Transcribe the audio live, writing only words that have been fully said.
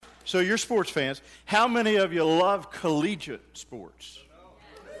So you're sports fans. How many of you love collegiate sports?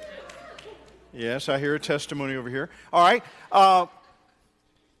 Yes, I hear a testimony over here. All right. I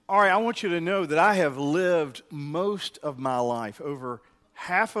want you to know that I have lived most of my life, over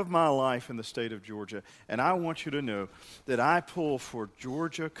half of my life in the state of Georgia, and I want you to know that I pull for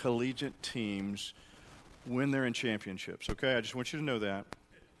Georgia collegiate teams when they're in championships, okay? I just want you to know that.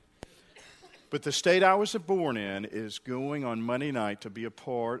 But the state I was born in is going on Monday night to be a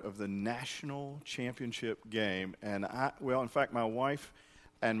part of the national championship game, and in fact, my wife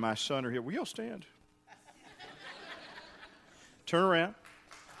and my son are here. Will y'all stand? Turn around.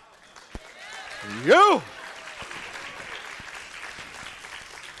 You!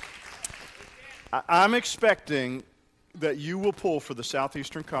 I'm expecting that you will pull for the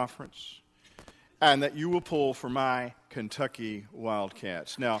Southeastern Conference and that you will pull for my Kentucky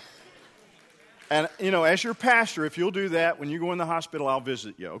Wildcats. Now, and as your pastor, if you'll do that, when you go in the hospital, I'll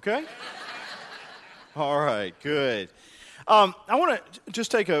visit you, okay? All right, good. I want to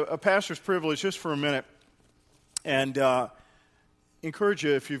just take a pastor's privilege just for a minute and encourage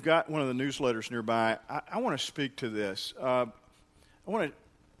you, if you've got one of the newsletters nearby, I want to speak to this. I want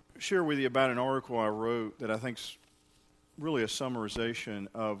to share with you about an article I wrote that I think is really a summarization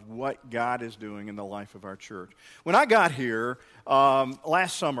of what God is doing in the life of our church. When I got here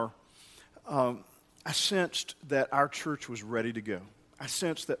last summer, I sensed that our church was ready to go. I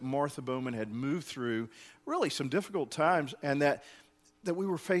sensed that Martha Bowman had moved through really some difficult times and that we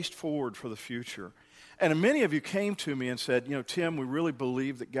were faced forward for the future. And many of you came to me and said, Tim, we really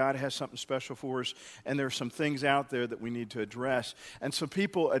believe that God has something special for us, and there are some things out there that we need to address. And some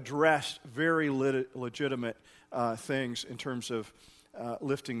people addressed very legitimate things in terms of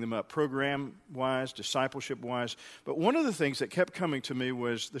lifting them up, program-wise, discipleship-wise. But one of the things that kept coming to me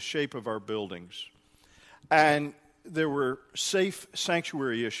was the shape of our buildings. And there were safe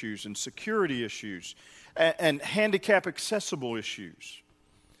sanctuary issues and security issues and handicap accessible issues.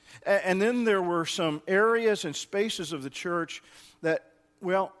 And then there were some areas and spaces of the church that,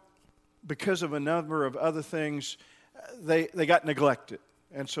 because of a number of other things, they got neglected.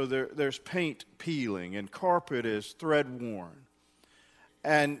 And so there's paint peeling and carpet is thread worn.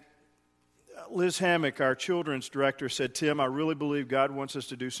 And Liz Hammock, our children's director, said, Tim, I really believe God wants us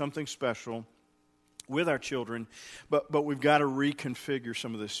to do something special with our children, but we've got to reconfigure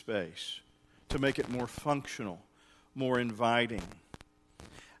some of this space to make it more functional, more inviting.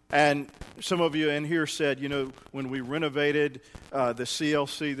 And some of you in here said, when we renovated the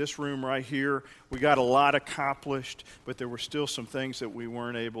CLC, this room right here, we got a lot accomplished, but there were still some things that we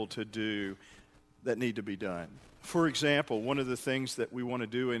weren't able to do that need to be done. For example, one of the things that we want to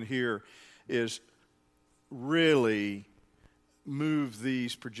do in here is really move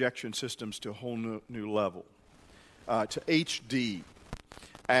these projection systems to a whole new level, to HD.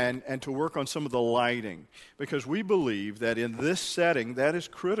 And to work on some of the lighting, because we believe that in this setting, that is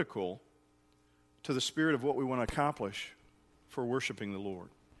critical to the spirit of what we want to accomplish for worshiping the Lord.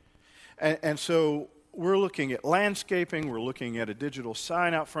 And so we're looking at landscaping, we're looking at a digital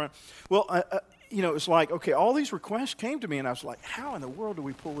sign out front. Well, it's like, okay, all these requests came to me, and I was like, how in the world do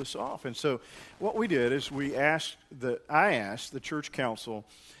we pull this off? And so what we did is I asked the church council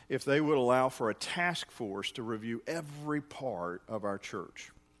if they would allow for a task force to review every part of our church.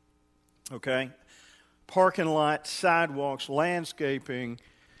 Okay? Parking lot, sidewalks, landscaping,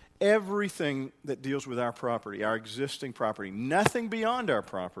 everything that deals with our property, our existing property. Nothing beyond our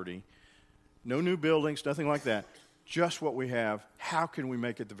property. No new buildings, nothing like that. Just what we have. How can we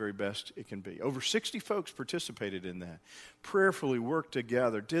make it the very best it can be? Over 60 folks participated in that. Prayerfully worked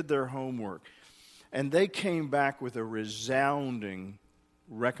together, did their homework. And they came back with a resounding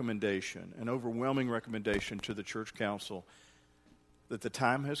recommendation, an overwhelming recommendation to the church council that the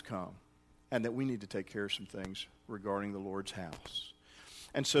time has come and that we need to take care of some things regarding the Lord's house.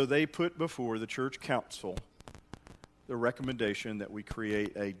 And so they put before the church council the recommendation that we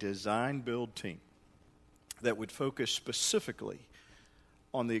create a design-build team that would focus specifically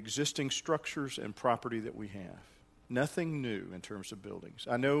on the existing structures and property that we have. Nothing new in terms of buildings.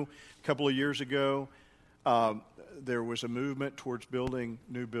 I know a couple of years ago, there was a movement towards building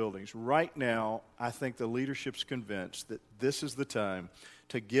new buildings. Right now, I think the leadership's convinced that this is the time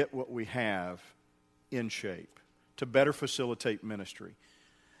to get what we have in shape, to better facilitate ministry.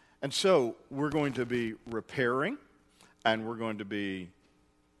 And so we're going to be repairing, and we're going to be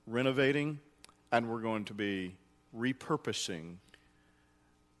renovating, and we're going to be repurposing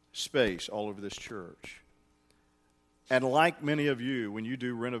space all over this church. And like many of you, when you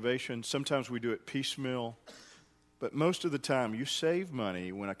do renovation, sometimes we do it piecemeal, but most of the time you save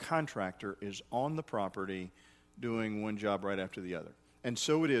money when a contractor is on the property doing one job right after the other. And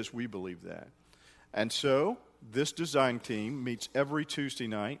so it is, we believe that. And so this design team meets every Tuesday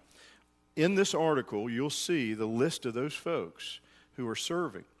night. In this article, you'll see the list of those folks who are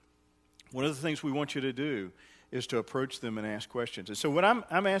serving. One of the things we want you to do is to approach them and ask questions. And so what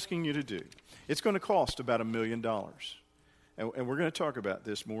I'm asking you to do, it's going to cost about $1 million. And we're going to talk about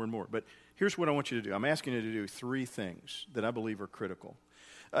this more and more. But here's what I want you to do. I'm asking you to do 3 things that I believe are critical.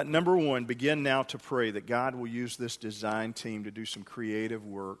 Number 1, begin now to pray that God will use this design team to do some creative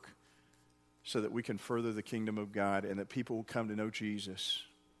work so that we can further the kingdom of God and that people will come to know Jesus.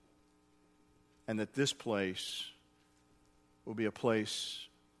 And that this place will be a place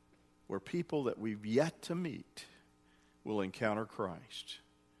where people that we've yet to meet will encounter Christ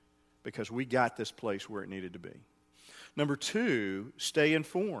because we got this place where it needed to be. Number 2, stay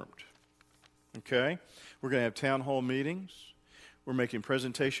informed. Okay? We're going to have town hall meetings. We're making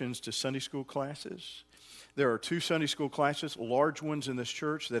presentations to Sunday school classes. There are 2 Sunday school classes, large ones in this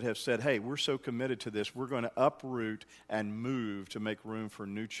church, that have said, hey, we're so committed to this, we're going to uproot and move to make room for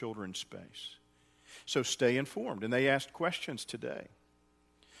new children's space. So stay informed. And they asked questions today.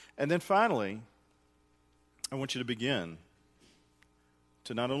 And then finally, I want you to begin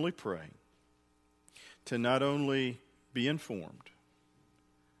to not only pray, to not only be informed,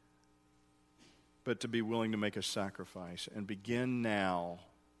 but to be willing to make a sacrifice and begin now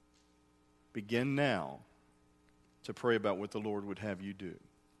to pray about what the Lord would have you do.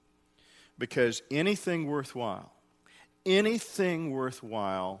 Because anything worthwhile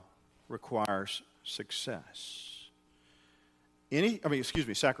requires success.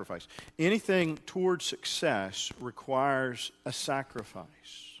 Sacrifice. Anything towards success requires a sacrifice.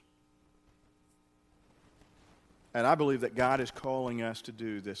 And I believe that God is calling us to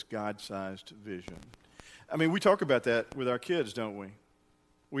do this God-sized vision. I mean, we talk about that with our kids, don't we?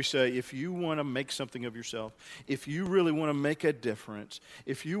 We say, if you want to make something of yourself, if you really want to make a difference,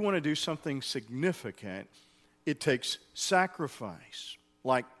 if you want to do something significant, it takes sacrifice.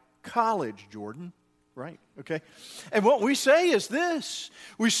 Like college, Jordan. Right? Okay? And what we say is this.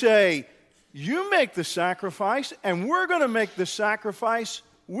 We say, you make the sacrifice, and we're going to make the sacrifice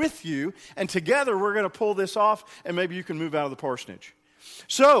with you, and together we're going to pull this off, and maybe you can move out of the parsonage.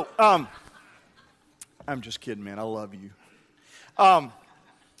 So, I'm just kidding, man. I love you.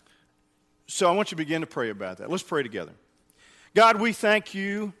 So I want you to begin to pray about that. Let's pray together. God, we thank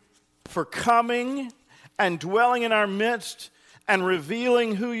you for coming and dwelling in our midst and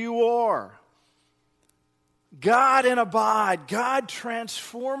revealing who you are. God and abide, God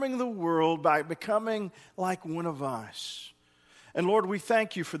transforming the world by becoming like one of us. And Lord, we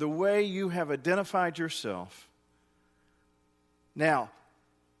thank you for the way you have identified yourself. Now,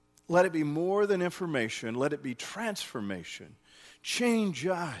 let it be more than information. Let it be transformation. Change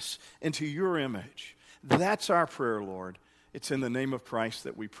us into your image. That's our prayer, Lord. It's in the name of Christ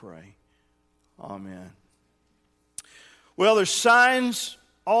that we pray. Amen. Well, there's signs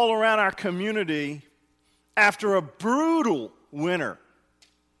all around our community after a brutal winter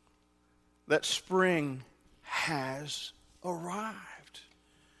that spring has arrived.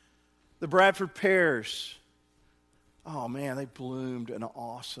 The Bradford pears, oh man, they bloomed an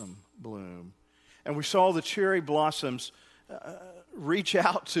awesome bloom. And we saw the cherry blossoms reach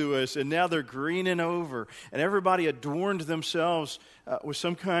out to us, and now they're greening over. And everybody adorned themselves with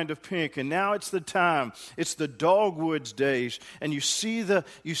some kind of pink. And now it's the time. It's the dogwoods days, and you see the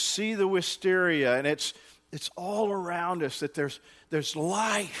wisteria, and it's all around us that there's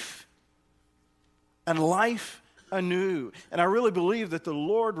life, and life anew. And I really believe that the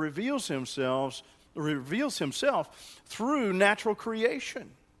Lord reveals himself through natural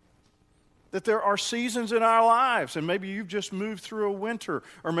creation. That there are seasons in our lives, and maybe you've just moved through a winter,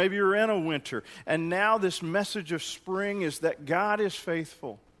 or maybe you're in a winter, and now this message of spring is that God is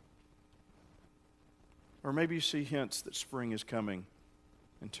faithful. Or maybe you see hints that spring is coming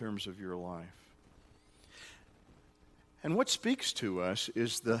in terms of your life. And what speaks to us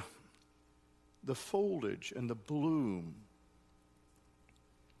is the foliage and the bloom.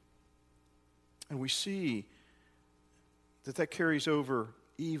 And we see that carries over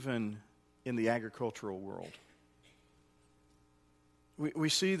even in the agricultural world. We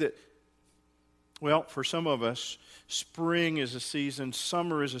see that, well, for some of us, spring is a season,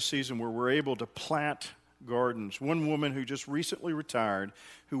 summer is a season where we're able to plant gardens. One woman who just recently retired,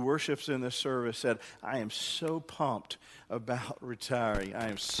 who worships in this service, said, I am so pumped about retiring. I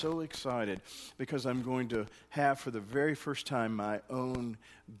am so excited because I'm going to have for the very first time my own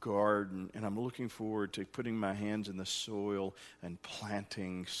garden, and I'm looking forward to putting my hands in the soil and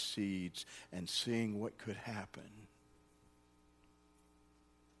planting seeds and seeing what could happen.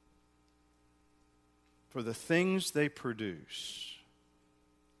 For the things they produce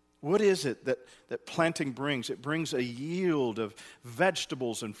What is it that planting brings? It brings a yield of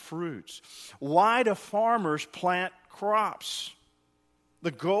vegetables and fruits. Why do farmers plant crops?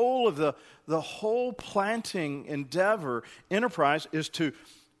 The goal of the whole planting enterprise is to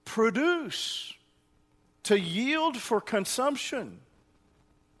produce, to yield for consumption.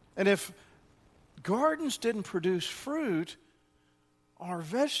 And if gardens didn't produce fruit or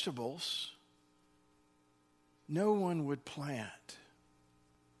vegetables, no one would plant.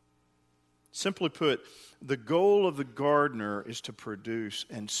 Simply put, the goal of the gardener is to produce,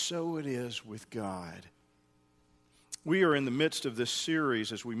 and so it is with God. We are in the midst of this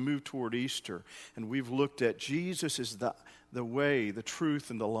series as we move toward Easter, and we've looked at Jesus as the way, the truth,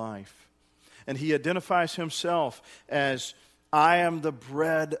 and the life. And he identifies himself as, I am the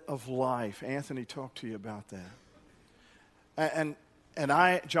bread of life. Anthony talked to you about that.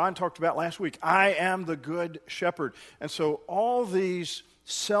 And John talked about last week, I am the good shepherd. And so all these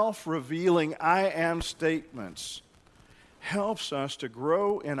self-revealing I am statements helps us to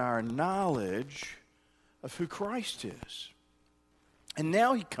grow in our knowledge of who Christ is. And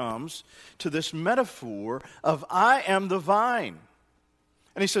now he comes to this metaphor of I am the vine.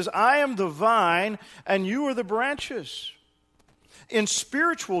 And he says, I am the vine and you are the branches. In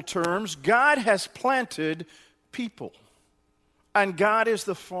spiritual terms, God has planted people. And God is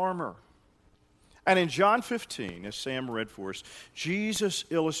the farmer. And in John 15, as Sam read for us, Jesus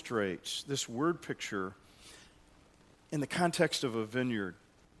illustrates this word picture in the context of a vineyard.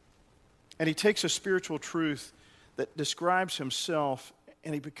 And he takes a spiritual truth that describes himself,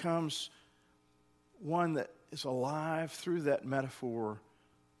 and he becomes one that is alive through that metaphor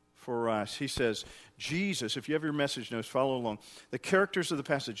for us. He says, Jesus, if you have your message notes, follow along. The characters of the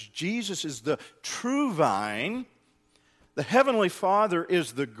passage. Jesus is the true vine. The Heavenly Father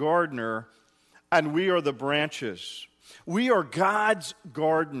is the gardener, and we are the branches. We are God's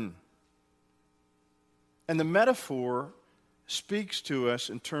garden. And the metaphor speaks to us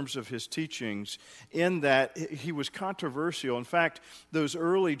in terms of his teachings in that he was controversial. In fact, those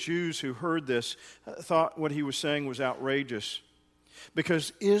early Jews who heard this thought what he was saying was outrageous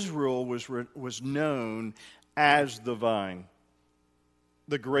because Israel was known as the vine,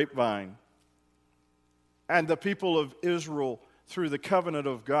 the grapevine. And the people of Israel, through the covenant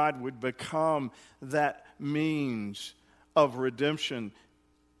of God, would become that means of redemption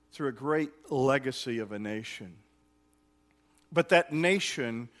through a great legacy of a nation. But that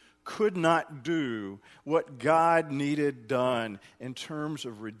nation could not do what God needed done in terms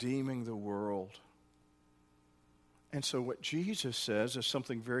of redeeming the world. And so what Jesus says is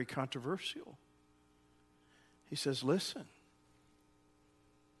something very controversial. He says, listen,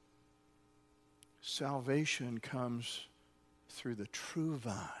 salvation comes through the true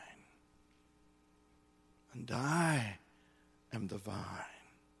vine. And I am the vine.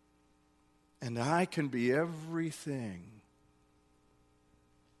 And I can be everything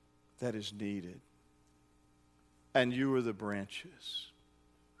that is needed. And you are the branches.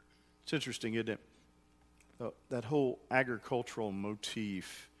 It's interesting, isn't it? That whole agricultural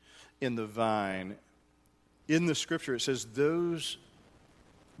motif in the vine. In the scripture, it says those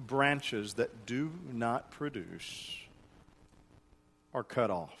branches that do not produce are cut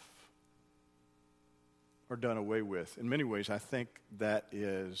off or done away with. In many ways, I think that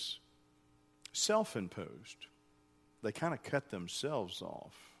is self-imposed. They kind of cut themselves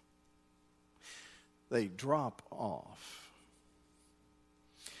off. They drop off.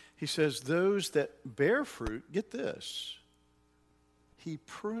 He says those that bear fruit, get this, he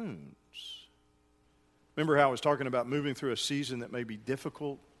prunes. Remember how I was talking about moving through a season that may be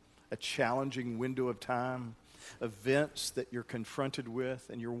difficult, a challenging window of time, events that you're confronted with,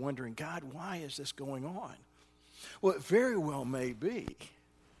 and you're wondering, God, why is this going on? Well, it very well may be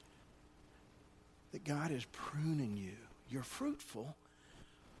that God is pruning you. You're fruitful,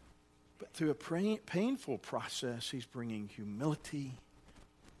 but through a painful process, he's bringing humility.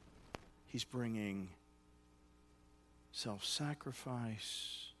 He's bringing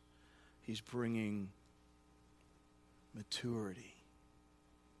self-sacrifice. He's bringing maturity.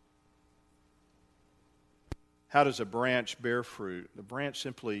 How does a branch bear fruit? The branch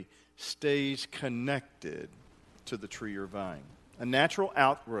simply stays connected to the tree or vine. A natural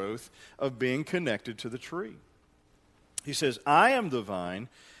outgrowth of being connected to the tree. He says, I am the vine,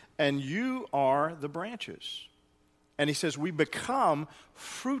 and you are the branches. And he says, we become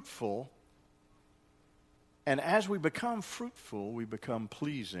fruitful. And as we become fruitful, we become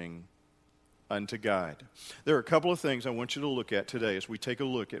pleasing unto God. There are a couple of things I want you to look at today as we take a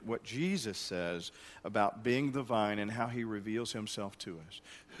look at what Jesus says about being the vine and how he reveals himself to us.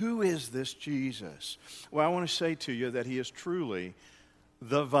 Who is this Jesus? Well, I want to say to you that he is truly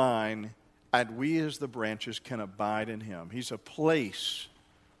the vine, and we as the branches can abide in him. He's a place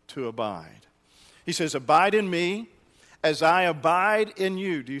to abide. He says, abide in me as I abide in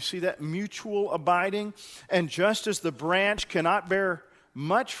you. Do you see that mutual abiding? And just as the branch cannot bear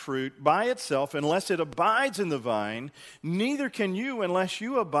much fruit by itself unless it abides in the vine, neither can you unless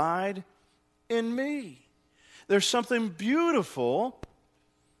you abide in me. There's something beautiful,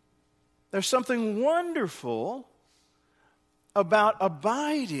 there's something wonderful about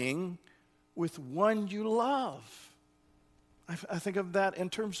abiding with one you love. I think of that in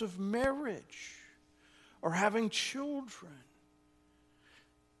terms of marriage or having children.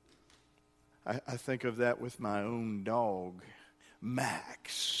 I think of that with my own dog,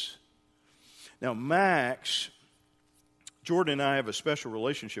 Max. Now, Max, Jordan and I have a special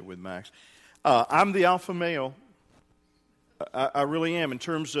relationship with Max. I'm the alpha male. I really am in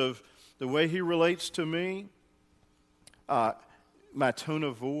terms of the way he relates to me, my tone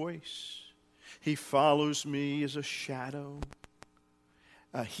of voice. He follows me as a shadow.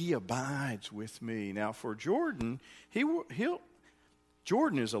 He abides with me. Now, for Jordan,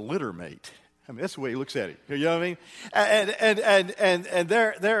 Jordan is a litter mate. I mean, that's the way he looks at it. You know what I mean? And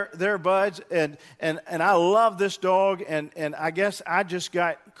they're buds. And I love this dog. And I guess I just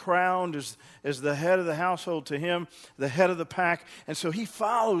got crowned as the head of the household to him, the head of the pack. And so he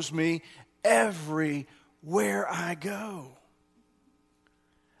follows me everywhere I go.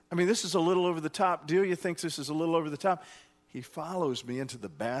 I mean, this is a little over the top. Delia thinks this is a little over the top. He follows me into the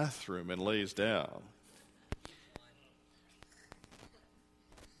bathroom and lays down.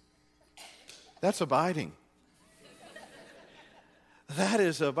 That's abiding. That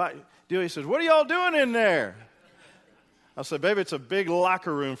is abiding. Delia says, what are y'all doing in there? I said, baby, it's a big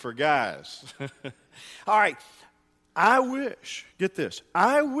locker room for guys. All right. I wish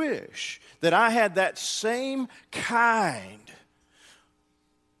that I had that same kind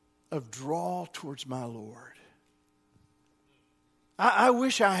of draw towards my Lord. I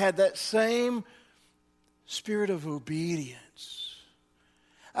wish I had that same spirit of obedience.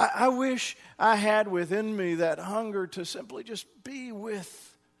 I wish I had within me that hunger to simply just be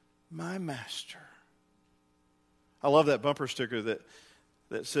with my master. I love that bumper sticker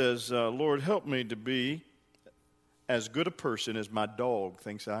that says, Lord, help me to be as good a person as my dog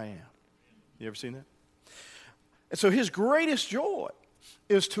thinks I am. You ever seen that? And so his greatest joy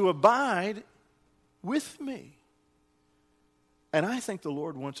is to abide with me. And I think the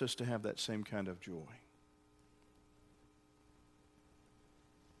Lord wants us to have that same kind of joy.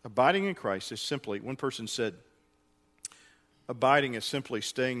 Abiding in Christ is simply, one person said, abiding is simply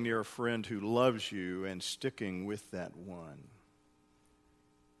staying near a friend who loves you and sticking with that one.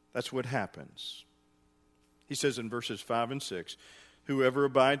 That's what happens. He says in verses 5 and 6, whoever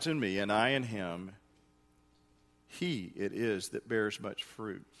abides in me and I in him, he it is that bears much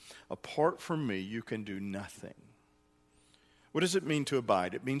fruit. Apart from me, you can do nothing. What does it mean to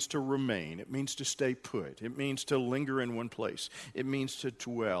abide? It means to remain. It means to stay put. It means to linger in one place. It means to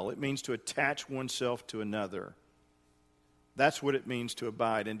dwell. It means to attach oneself to another. That's what it means to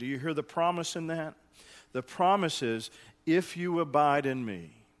abide. And do you hear the promise in that? The promise is, if you abide in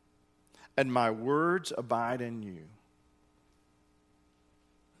me, and my words abide in you,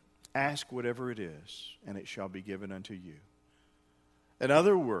 ask whatever it is, and it shall be given unto you. In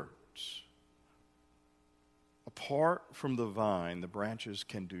other words, apart from the vine, the branches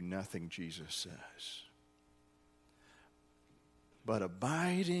can do nothing, Jesus says. But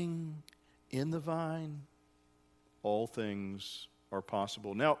abiding in the vine, all things are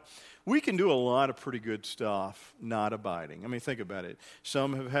possible. Now, we can do a lot of pretty good stuff not abiding. I mean, think about it.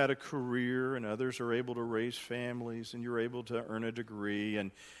 Some have had a career, and others are able to raise families, and you're able to earn a degree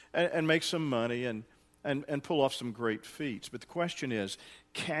and make some money and pull off some great feats. But the question is,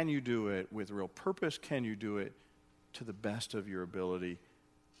 can you do it with real purpose? Can you do it to the best of your ability?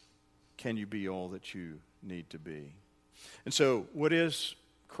 Can you be all that you need to be? And so, what is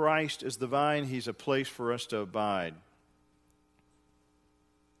Christ as the vine? He's a place for us to abide.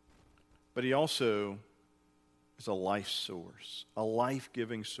 But he also is a life source, a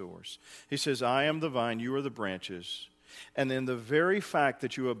life-giving source. He says, I am the vine, you are the branches. And in the very fact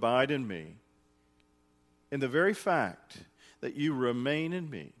that you abide in me, in the very fact that you remain in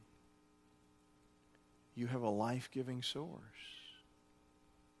me, you have a life-giving source.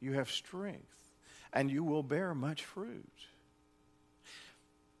 You have strength, and you will bear much fruit.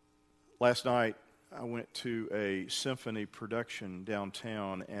 Last night, I went to a symphony production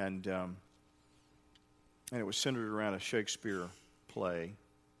downtown, and it was centered around a Shakespeare play.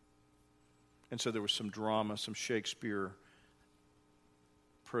 And so there was some drama, some Shakespeare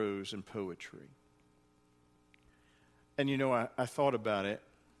prose and poetry. And I thought about it.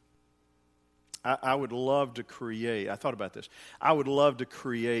 I would love to create, I thought about this. I would love to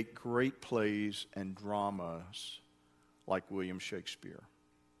create great plays and dramas like William Shakespeare.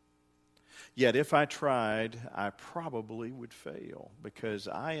 Yet if I tried, I probably would fail because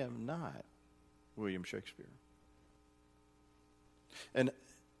I am not William Shakespeare. And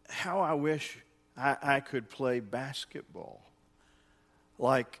how I wish I could play basketball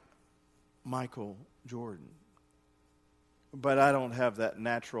like Michael Jordan. But I don't have that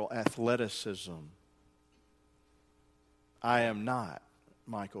natural athleticism. I am not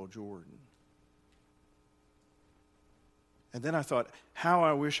Michael Jordan. And then I thought, how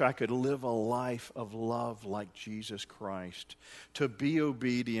I wish I could live a life of love like Jesus Christ, to be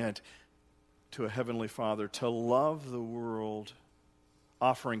obedient to a Heavenly Father, to love the world,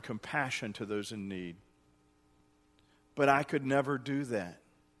 offering compassion to those in need. But I could never do that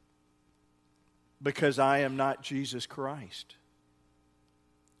because I am not Jesus Christ.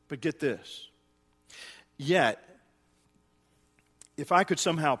 But get this. Yet, if I could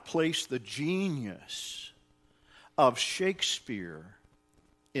somehow place the genius of Shakespeare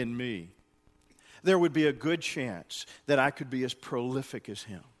in me, there would be a good chance that I could be as prolific as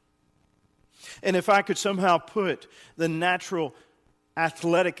him. And if I could somehow put the natural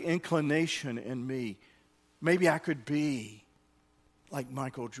athletic inclination in me, maybe I could be like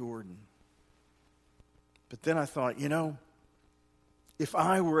Michael Jordan. But then I thought, if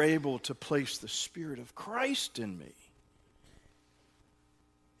I were able to place the Spirit of Christ in me,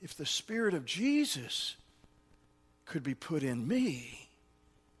 if the Spirit of Jesus could be put in me,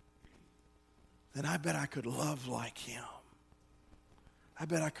 then I bet I could love like him. I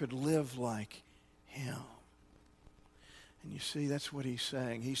bet I could live like him. And you see, that's what he's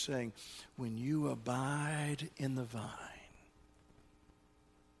saying. He's saying, when you abide in the vine.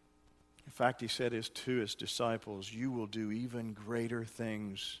 In fact, he said to his disciples, you will do even greater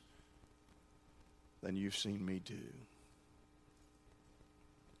things than you've seen me do.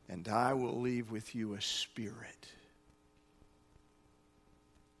 And I will leave with you a spirit.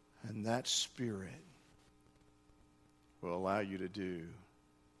 And that spirit will allow you to do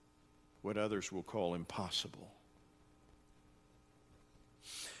what others will call impossible.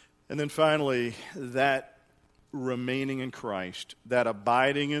 And then finally, that remaining in Christ, that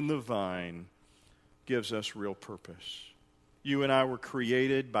abiding in the vine, gives us real purpose. You and I were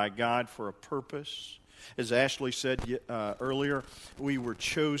created by God for a purpose. As Ashley said earlier, we were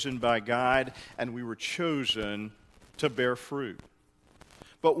chosen by God, and we were chosen to bear fruit.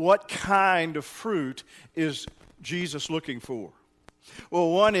 But what kind of fruit is Jesus looking for? Well,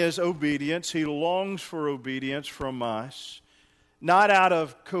 one is obedience. He longs for obedience from us, not out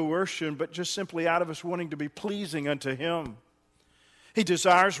of coercion, but just simply out of us wanting to be pleasing unto him. He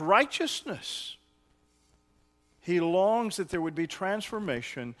desires righteousness. He longs that there would be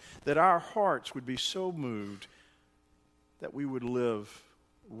transformation, that our hearts would be so moved that we would live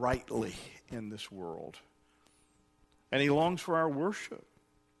rightly in this world. And he longs for our worship.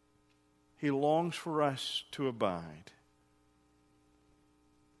 He longs for us to abide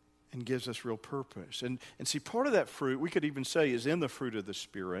and gives us real purpose. And see, part of that fruit, we could even say, is in the fruit of the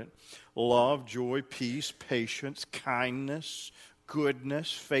Spirit. Love, joy, peace, patience, kindness,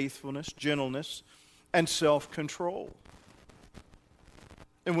 goodness, faithfulness, gentleness, and self-control.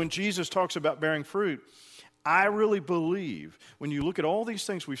 And when Jesus talks about bearing fruit, I really believe, when you look at all these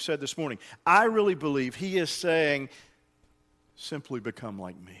things we've said this morning, I really believe he is saying, simply become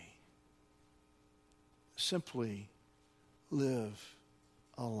like me. Simply live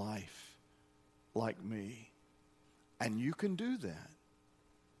a life like me. And you can do that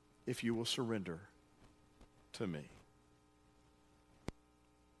if you will surrender to me.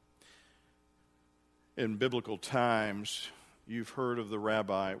 In biblical times, you've heard of the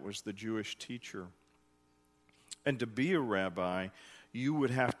rabbi. It was the Jewish teacher. And to be a rabbi, you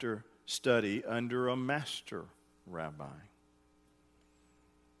would have to study under a master rabbi.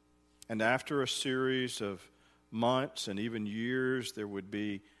 And after a series of months and even years, there would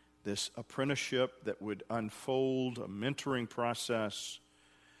be this apprenticeship that would unfold, a mentoring process,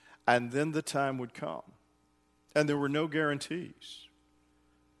 and then the time would come. And there were no guarantees.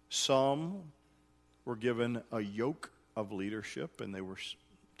 Some were given a yoke of leadership, and they were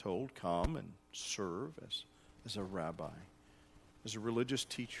told, come and serve as a rabbi, as a religious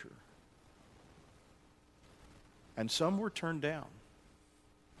teacher. And some were turned down.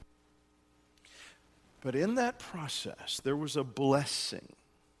 But in that process, there was a blessing.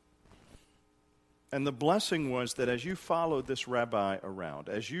 And the blessing was that as you followed this rabbi around,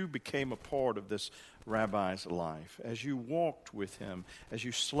 as you became a part of this rabbi's life, as you walked with him, as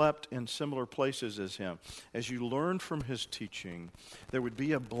you slept in similar places as him, as you learned from his teaching, there would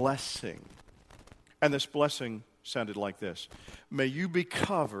be a blessing. And this blessing sounded like this: may you be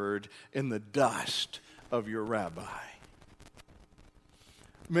covered in the dust of your rabbi.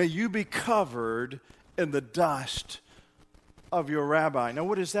 May you be covered in the dust of your rabbi. Now,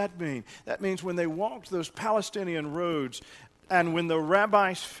 what does that mean? That means when they walked those Palestinian roads, and when the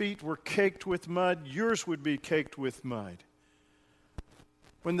rabbi's feet were caked with mud, yours would be caked with mud.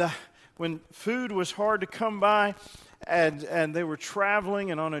 When food was hard to come by, and they were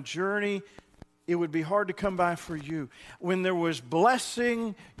traveling and on a journey, it would be hard to come by for you. When there was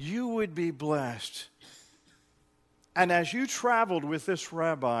blessing, you would be blessed. And as you traveled with this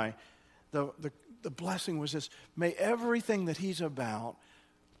rabbi, the blessing was this: may everything that he's about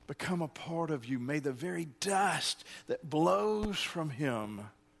become a part of you. May the very dust that blows from him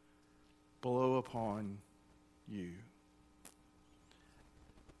blow upon you.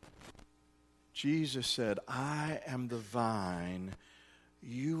 Jesus said, I am the vine,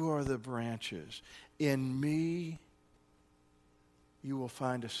 you are the branches. In me, you will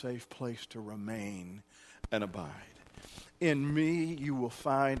find a safe place to remain and abide. In me, you will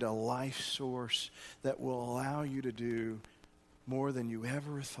find a life source that will allow you to do more than you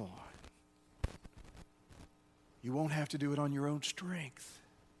ever thought. You won't have to do it on your own strength.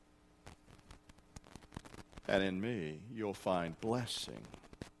 And in me, you'll find blessing,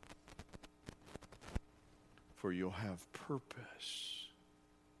 for you'll have purpose.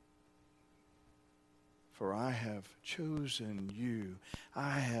 For I have chosen you.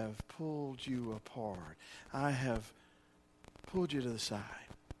 I have pulled you apart. I have pulled you to the side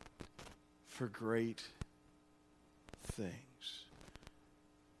for great things.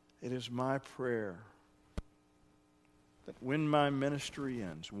 It is my prayer that when my ministry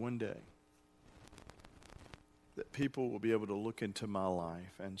ends one day, that people will be able to look into my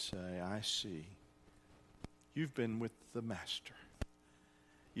life and say, I see, you've been with the Master.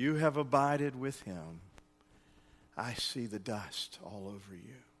 You have abided with him. I see the dust all over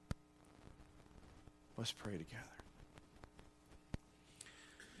you. Let's pray together.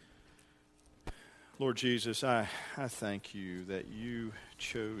 Lord Jesus, I thank you that you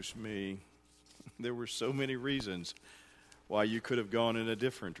chose me. There were so many reasons why you could have gone in a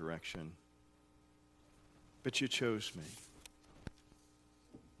different direction, but you chose me.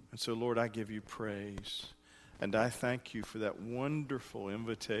 And so, Lord, I give you praise, and I thank you for that wonderful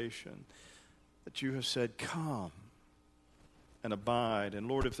invitation that you have said, come and abide. And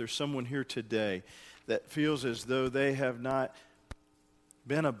Lord, if there's someone here today that feels as though they have not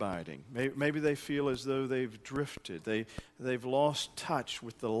been abiding, maybe they feel as though they've drifted, they've lost touch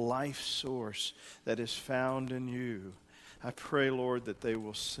with the life source that is found in you, I pray, Lord, that they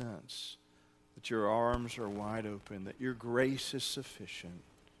will sense that your arms are wide open, that your grace is sufficient,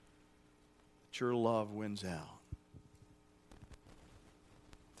 that your love wins out.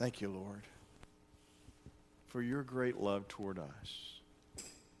 Thank you, Lord, for your great love toward us.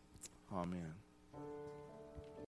 Amen.